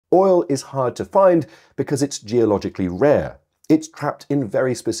Oil is hard to find because it's geologically rare. It's trapped in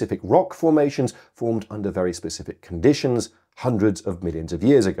very specific rock formations formed under very specific conditions hundreds of millions of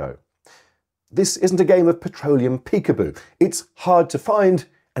years ago. This isn't a game of petroleum peekaboo. It's hard to find,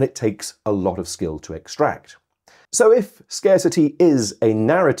 and it takes a lot of skill to extract. So if scarcity is a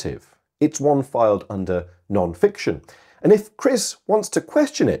narrative, it's one filed under non-fiction. And if Chris wants to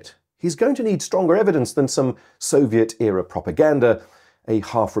question it, he's going to need stronger evidence than some Soviet-era propaganda, a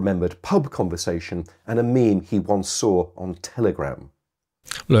half-remembered pub conversation, and a meme he once saw on Telegram.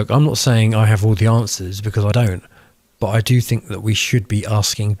 Look, I'm not saying I have all the answers, because I don't. But I do think that we should be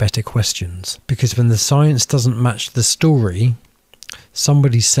asking better questions. Because when the science doesn't match the story,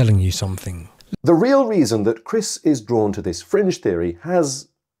 somebody's selling you something. The real reason that Chris is drawn to this fringe theory has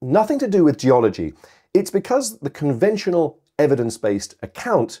nothing to do with geology. It's because the conventional evidence-based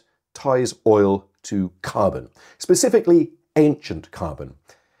account ties oil to carbon, specifically ancient carbon.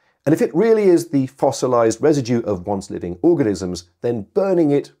 And if it really is the fossilized residue of once living organisms, then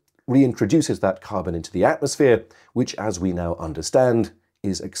burning it reintroduces that carbon into the atmosphere, which, as we now understand,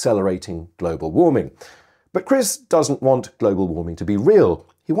 is accelerating global warming. But Chris doesn't want global warming to be real.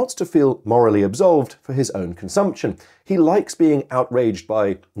 He wants to feel morally absolved for his own consumption. He likes being outraged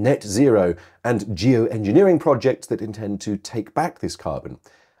by net zero and geoengineering projects that intend to take back this carbon.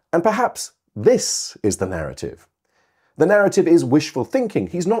 And perhaps this is the narrative. The narrative is wishful thinking.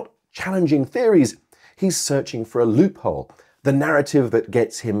 He's not challenging theories. He's searching for a loophole, the narrative that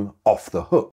gets him off the hook.